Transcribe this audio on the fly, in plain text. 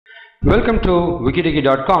Welcome to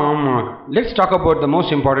wikidiki.com. Let's talk about the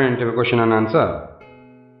most important interview question and answer.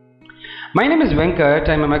 My name is Venkat.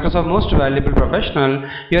 I am a Microsoft Most Valuable Professional.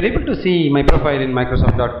 You are able to see my profile in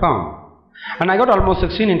Microsoft.com. And I got almost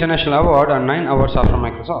 16 international awards and 9 awards are from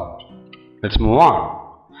Microsoft. Let's move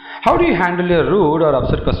on. How do you handle your rude or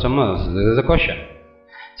upset customers? This is a question.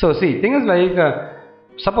 So see, thing is like,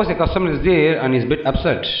 suppose a customer is there and is a bit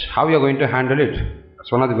upset. How you are going to handle it?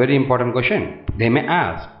 That's one of the very important questions they may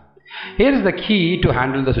ask. Here is the key to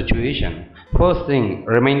handle the situation. First thing,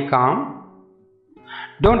 remain calm.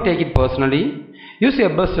 Don't take it personally. Use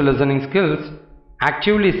your best listening skills.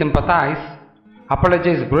 Actively sympathize.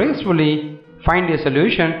 Apologize gracefully. Find a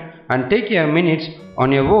solution and take your minutes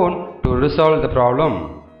on your own to resolve the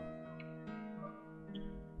problem.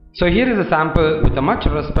 So here is a sample with a much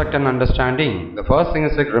respect and understanding. The first thing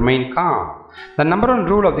is like remain calm. The number one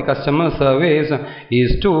rule of the customer service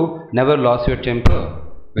is to never lose your temper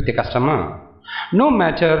with the customer, no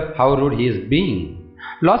matter how rude he is being.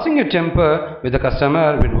 Losing your temper with the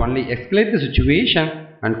customer will only escalate the situation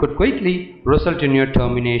and could quickly result in your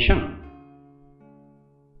termination.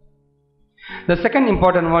 The second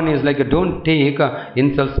important one is like don't take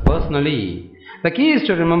insults personally. The key is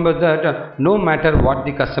to remember that no matter what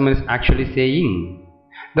the customer is actually saying,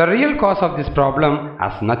 the real cause of this problem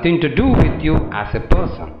has nothing to do with you as a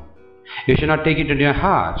person. You should not take it into your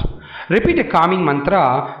heart. Repeat a calming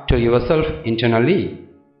mantra to yourself internally.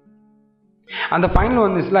 And the final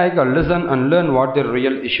one is like listen and learn what the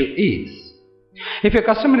real issue is. If your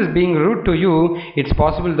customer is being rude to you, it's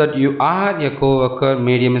possible that you or your co-worker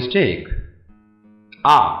made a mistake.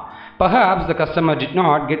 Perhaps the customer did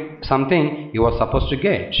not get something he was supposed to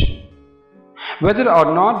get. Whether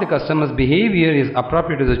or not the customer's behavior is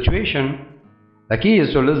appropriate to the situation, the key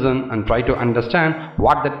is to listen and try to understand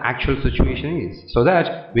what that actual situation is so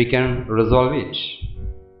that we can resolve it.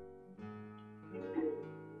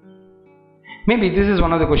 Maybe this is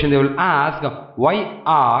one of the questions they will ask, why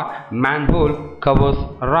are manhole covers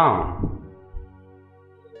round?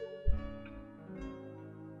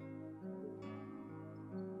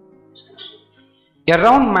 A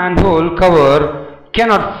round manhole cover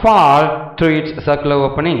cannot fall through its circular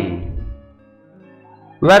opening,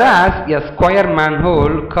 whereas a square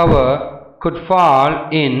manhole cover could fall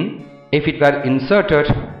in if it were inserted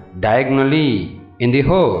diagonally in the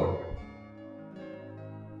hole.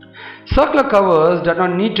 Circular covers do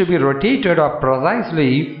not need to be rotated or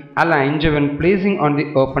precisely aligned when placing on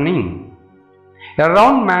the opening. A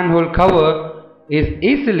round manhole cover is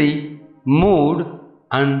easily moved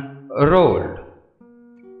and rolled.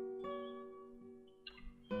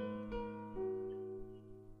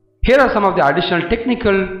 Here are some of the additional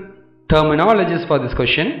technical terminologies for this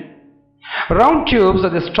question. Round tubes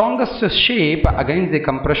are the strongest shape against the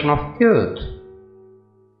compression of earth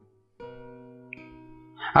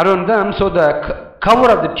around them, so the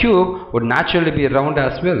cover of the tube would naturally be round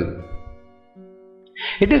as well.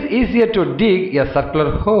 It is easier to dig a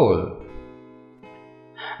circular hole.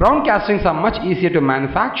 Round castings are much easier to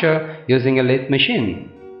manufacture using a lathe machine.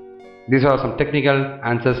 These are some technical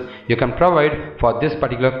answers you can provide for this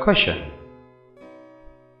particular question.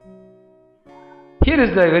 Here is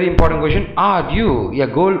the very important question, are you a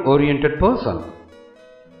goal-oriented person?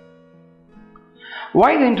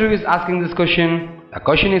 Why the interview is asking this question? The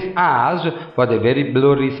question is asked for the very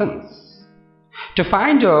below reasons. To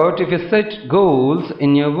find out if you set goals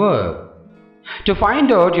in your work. To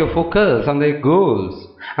find out your focus on the goals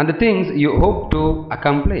and the things you hope to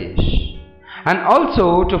accomplish. And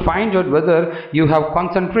also to find out whether you have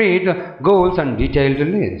concentrate goals and detailed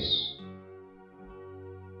lists.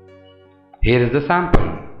 Here is the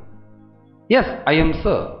sample. Yes, I am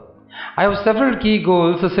sir. I have several key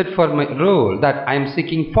goals set for my role that I am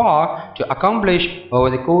seeking for to accomplish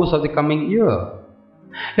over the course of the coming year.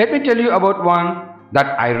 Let me tell you about one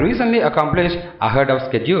that I recently accomplished ahead of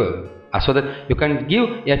schedule, so that you can give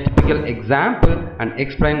a typical example and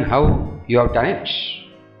explain how you have done it.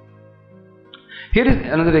 Here is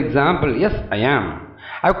another example. Yes, I am.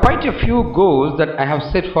 I have quite a few goals that I have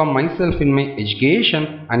set for myself in my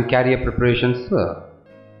education and career preparations, sir.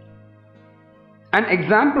 An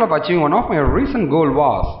example of achieving one of my recent goals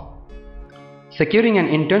was securing an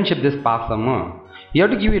internship this past summer. You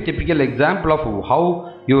have to give a typical example of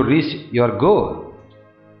how you reached your goal.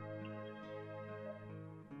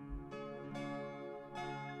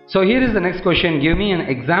 So here is the next question. Give me an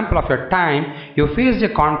example of your time you faced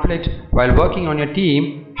a conflict while working on your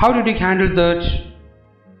team. How did you handle that?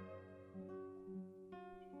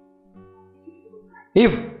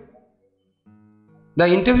 If the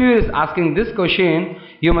interviewer is asking this question,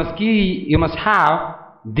 you must have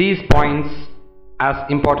these points as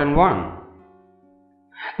important one.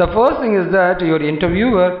 The first thing is that your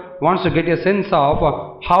interviewer wants to get a sense of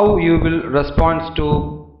how you will respond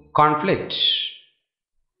to conflict.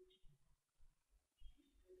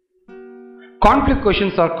 Conflict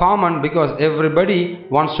questions are common because everybody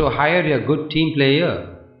wants to hire a good team player.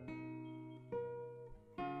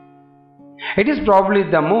 It is probably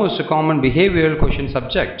the most common behavioral question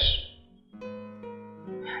subject.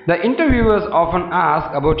 The interviewers often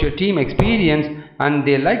ask about your team experience, and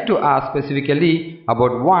they like to ask specifically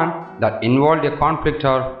about one that involved a conflict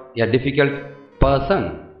or a difficult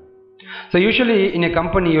person. So usually in a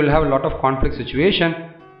company you will have a lot of conflict situation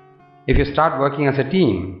if you start working as a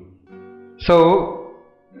team. So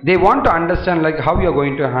they want to understand like how you are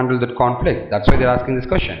going to handle that conflict. That's why they are asking this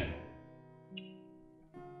question.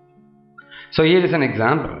 So here is an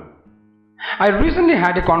example. I recently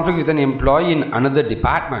had a conflict with an employee in another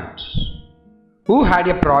department who had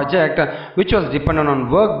a project which was dependent on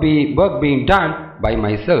work being done by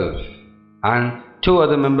myself and two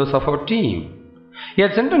other members of our team. He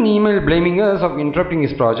had sent an email blaming us of interrupting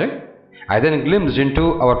his project. I then glimpsed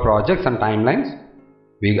into our projects and timelines.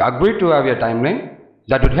 We agreed to have a timeline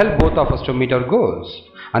that would help both of us to meet our goals,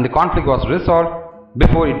 and the conflict was resolved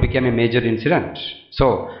before it became a major incident.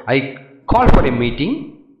 So I called for a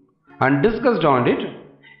meeting and discussed on it,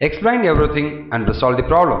 explained everything and resolved the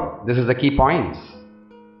problem. This is the key points.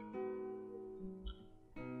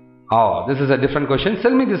 Oh, this is a different question.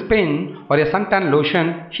 Sell me this pen or a suntan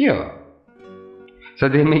lotion here. So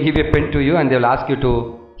they may give a pen to you and they will ask you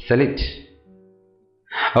to sell it.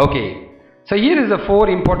 Okay, so here is the 4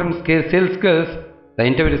 important sales skills the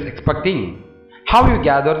interviewer is expecting. How you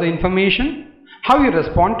gather the information, how you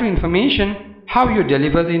respond to information, how you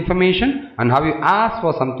deliver the information, and how you ask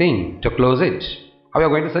for something to close it, how you are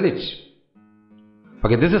going to sell it.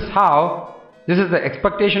 Okay, this is the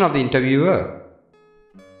expectation of the interviewer.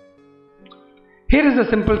 Here is a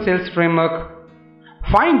simple sales framework.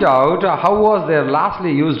 Find out how was their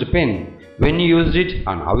lastly used pen, when you used it,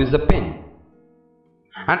 and how is the pen.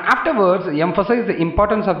 And afterwards emphasize the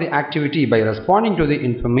importance of the activity by responding to the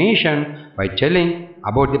information by telling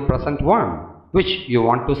about the present one which you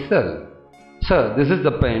want to sell. Sir, this is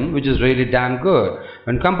the pen which is really damn good.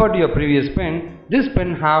 When compared to your previous pen, this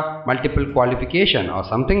pen have multiple qualification or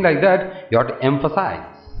something like that you have to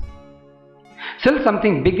emphasize. Sell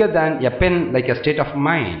something bigger than a pen, like a state of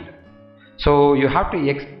mind. So you have to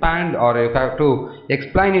expand or you have to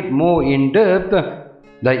explain it more in depth,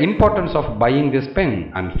 the importance of buying this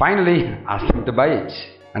pen, and finally ask them to buy it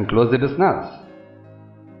and close the business.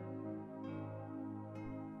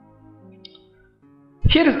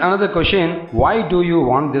 Here is another question. Why do you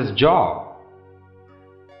want this job?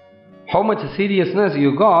 How much seriousness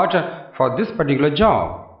you got for this particular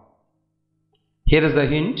job? Here is the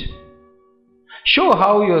hint. Show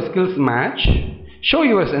how your skills match, show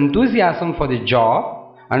your enthusiasm for the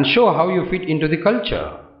job, and show how you fit into the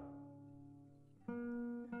culture.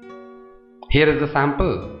 Here is the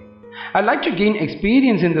sample. I'd like to gain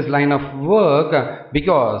experience in this line of work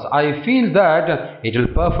because I feel that it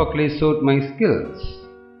will perfectly suit my skills.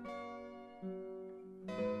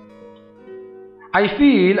 I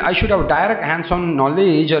feel I should have direct hands-on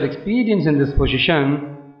knowledge or experience in this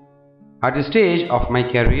position at this stage of my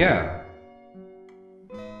career.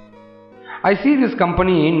 I see this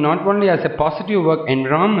company not only as a positive work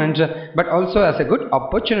environment but also as a good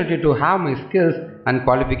opportunity to have my skills and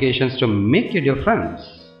qualifications to make a difference.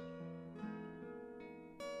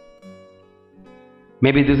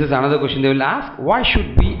 Maybe this is another question they will ask. Why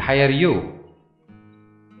should we hire you?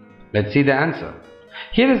 Let's see the answer.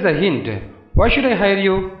 Here is the hint. Why should I hire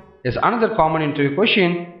you? Is another common interview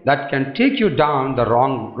question that can take you down the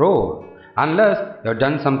wrong road unless you have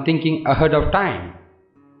done some thinking ahead of time.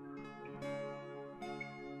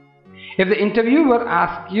 If the interviewer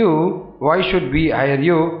asks you, why should we hire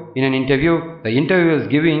you in an interview, the interviewer is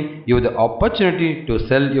giving you the opportunity to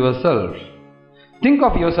sell yourself. Think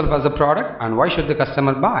of yourself as a product and why should the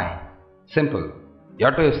customer buy? Simple. You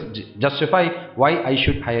have to justify why I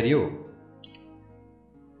should hire you.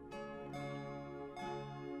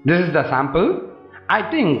 This is the sample. I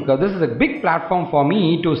think this is a big platform for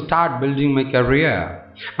me to start building my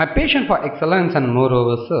career. My passion for excellence, and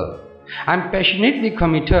moreover, sir, I am passionately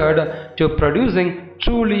committed to producing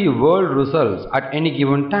truly world results at any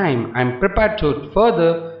given time. I am prepared to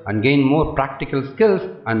further and gain more practical skills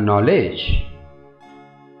and knowledge.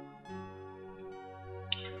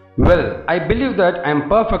 Well, I believe that I am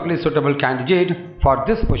perfectly suitable candidate for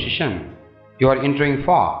this position you are entering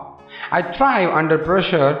for. I thrive under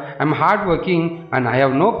pressure, I am hardworking and I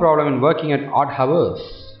have no problem in working at odd hours.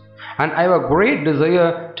 and I have a great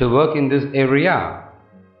desire to work in this area.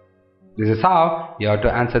 This is how you have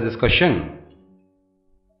to answer this question.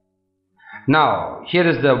 Now, here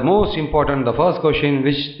is the most important, the first question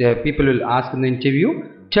which the people will ask in the interview.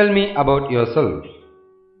 Tell me about yourself.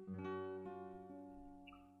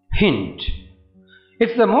 Hint.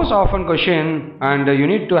 It's the most often question, and you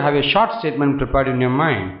need to have a short statement prepared in your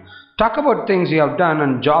mind. Talk about things you have done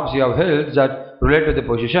and jobs you have held that relate to the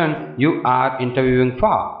position you are interviewing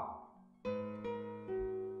for.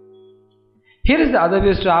 Here is the other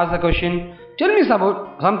ways to ask the question. Tell me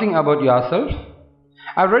something about yourself.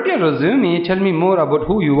 I've read your resume. Tell me more about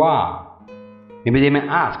who you are. Maybe they may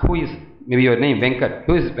ask, who is, maybe your name, Venkat.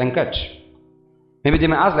 Who is Venkat? Maybe they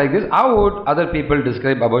may ask like this, how would other people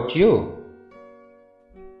describe about you?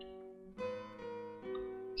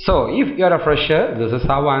 So, if you are a fresher, this is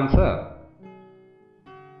how answer.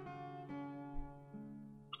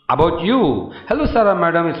 About you. Hello sir,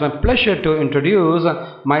 madam, it's my pleasure to introduce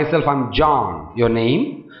myself. I'm John. Your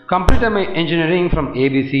name? Completed my engineering from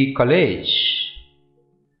ABC College.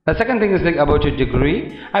 The second thing is like about your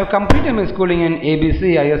degree. I've completed my schooling in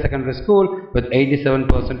ABC Higher Secondary School with 87%.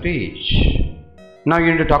 Now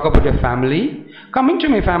you need to talk about your family. Coming to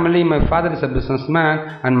my family, my father is a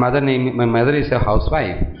businessman and my mother is a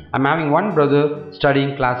housewife. I'm having one brother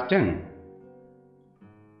studying class 10.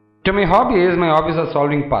 To my hobbies are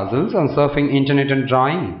solving puzzles and surfing internet and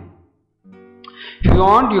drawing. If you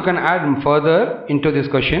want, you can add further into this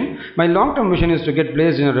question. My long-term vision is to get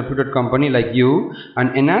placed in a reputed company like you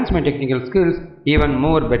and enhance my technical skills even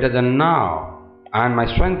more better than now. And my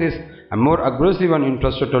strength is I'm more aggressive and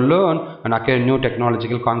interested to learn and acquire new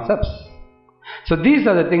technological concepts. So these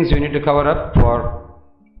are the things you need to cover up for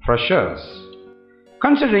freshers.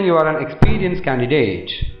 Considering you are an experienced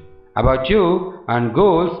candidate, about you and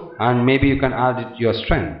goals, and maybe you can add it your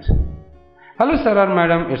strength. Hello sir or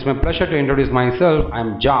madam, it's my pleasure to introduce myself.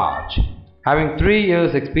 I'm George, having 3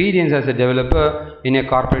 years experience as a developer in a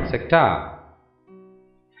corporate sector.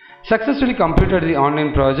 Successfully completed the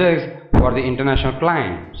online projects for the international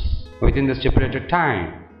clients within the stipulated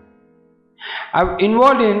time. I'm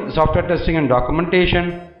involved in software testing and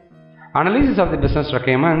documentation, analysis of the business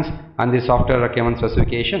requirements and the software requirement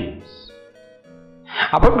specifications.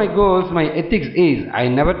 About my goals, my ethics is I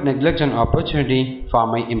never neglect an opportunity for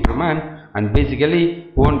my improvement and basically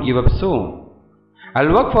won't give up soon.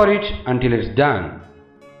 I'll work for it until it's done.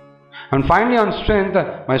 And finally on strength,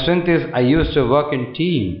 my strength is I used to work in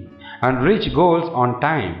team and reach goals on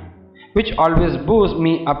time, which always boosts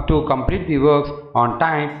me up to complete the works on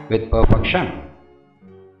time with perfection.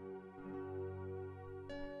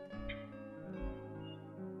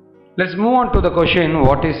 Let's move on to the question,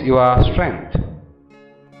 what is your strength?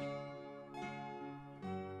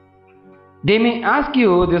 They may ask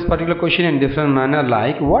you this particular question in different manner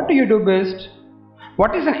like, what do you do best?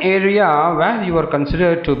 What is an area where you are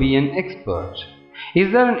considered to be an expert?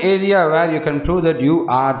 Is there an area where you can prove that you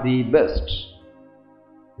are the best?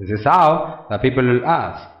 This is how the people will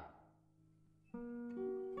ask.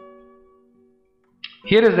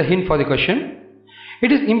 Here is the hint for the question.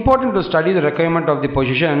 It is important to study the requirement of the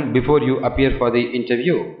position before you appear for the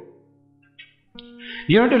interview.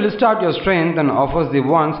 You need to list out your strengths and offers the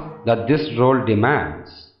ones that this role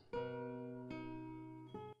demands.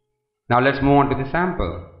 Now let's move on to the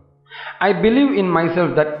sample. I believe in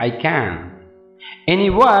myself that I can. Any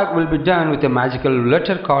work will be done with a magical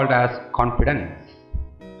letter called as confidence.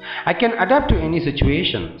 I can adapt to any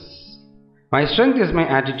situations. My strength is my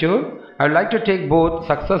attitude. I would like to take both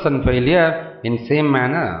success and failure in same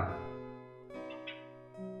manner.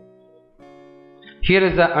 Here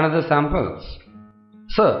is another samples.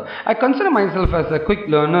 Sir, I consider myself as a quick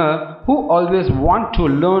learner who always want to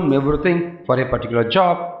learn everything for a particular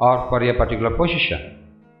job or for a particular position.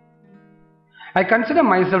 I consider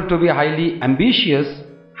myself to be a highly ambitious,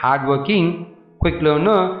 hardworking, quick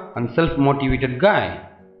learner and self-motivated guy,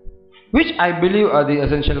 which I believe are the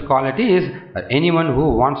essential qualities that anyone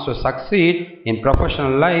who wants to succeed in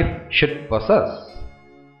professional life should possess.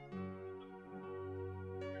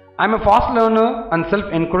 I am a fast learner and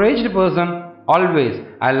self-encouraged person. Always,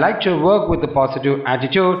 I like to work with a positive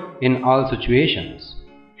attitude in all situations.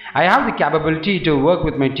 I have the capability to work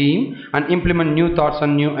with my team and implement new thoughts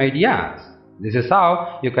and new ideas. This is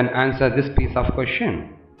how you can answer this piece of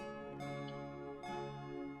question.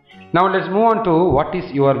 Now let's move on to what is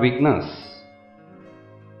your weakness.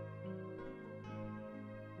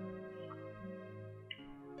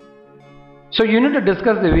 So you need to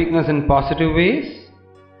discuss the weakness in positive ways.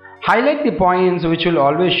 Highlight the points which will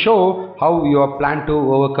always show how you plan to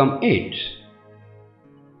overcome it.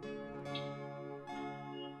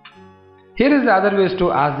 Here is the other ways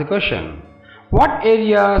to ask the question. What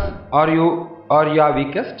areas are you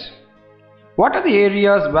weakest? What are the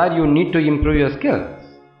areas where you need to improve your skills?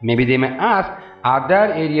 Maybe they may ask, are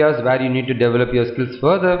there areas where you need to develop your skills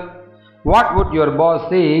further? What would your boss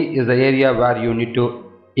say is the area where you need to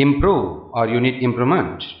improve or you need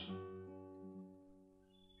improvement?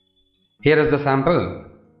 Here is the sample.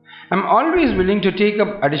 I'm always willing to take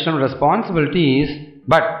up additional responsibilities,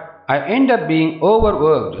 but I end up being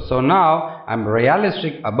overworked. So now I'm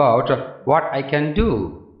realistic about what I can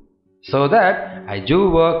do so that I do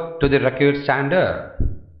work to the required standard.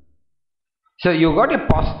 So you got a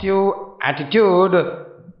positive attitude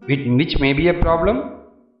which may be a problem,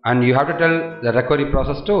 and you have to tell the recovery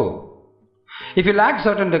process too. If you lack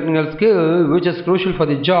certain technical skill which is crucial for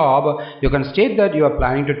the job, you can state that you are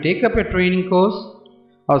planning to take up a training course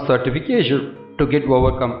or certification to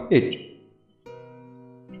overcome it.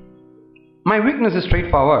 My weakness is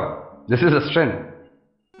straightforward. This is a strength.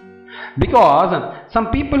 Because some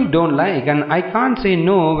people don't like, and I can't say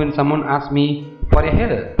no when someone asks me for a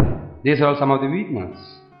help. These are all some of the weaknesses.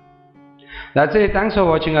 That's it. Thanks for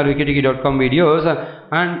watching our wikitiki.com videos,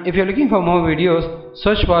 and if you're looking for more videos,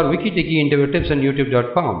 search for Wikitiki interview tips on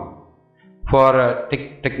youtube.com. For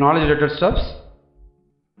technology related stuffs,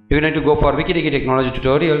 you need to go for Wikitiki technology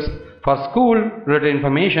tutorials. For school related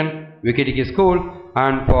information, Wikitiki school,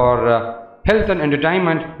 and for health and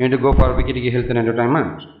entertainment, you need to go for Wikitiki health and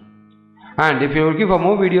entertainment. And if you're looking for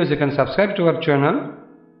more videos, you can subscribe to our channel.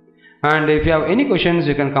 And if you have any questions,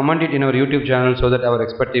 you can comment it in our YouTube channel so that our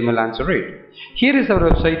expert team will answer it. Here is our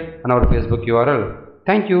website and our Facebook URL.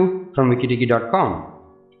 Thank you from wikitiki.com.